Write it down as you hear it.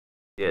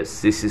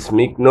Yes, this is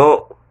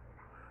Micno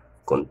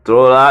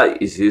Controller.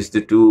 Is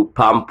used to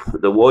pump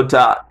the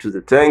water to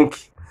the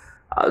tank,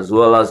 as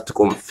well as to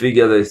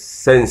configure the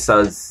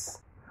sensors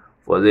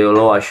for the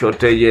lower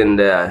shortage and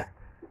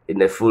in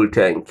the full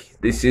tank.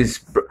 This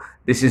is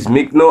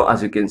Micno.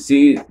 As you can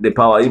see, the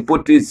power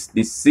input is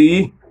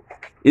DC.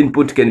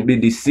 Input can be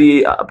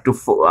DC up to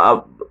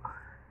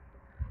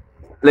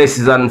less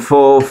than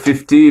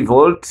 450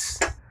 volts,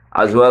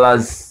 as well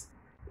as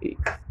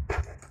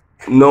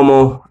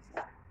normal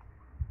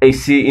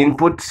AC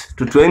input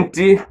to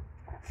 20,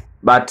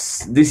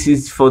 but this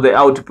is for the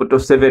output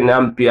of 7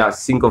 ampere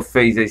single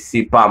phase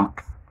AC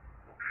pump.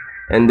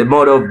 And the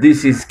model of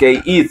this is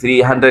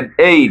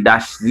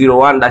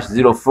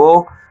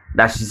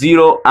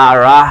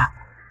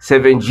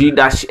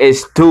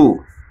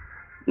KE300A-01-04-0RR7G-S2.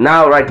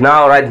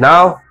 Right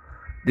now,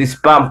 this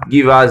pump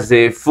gives us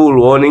a full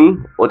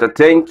warning water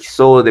tank,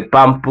 so the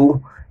pump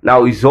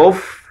now is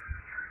off.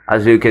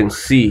 As you can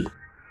see,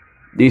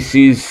 this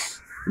is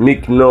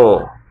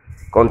Micno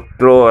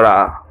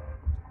Controller,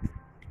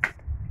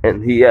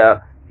 and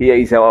here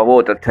is our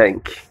water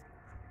tank,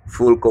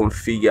 full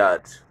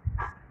configured.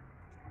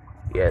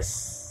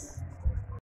 Yes.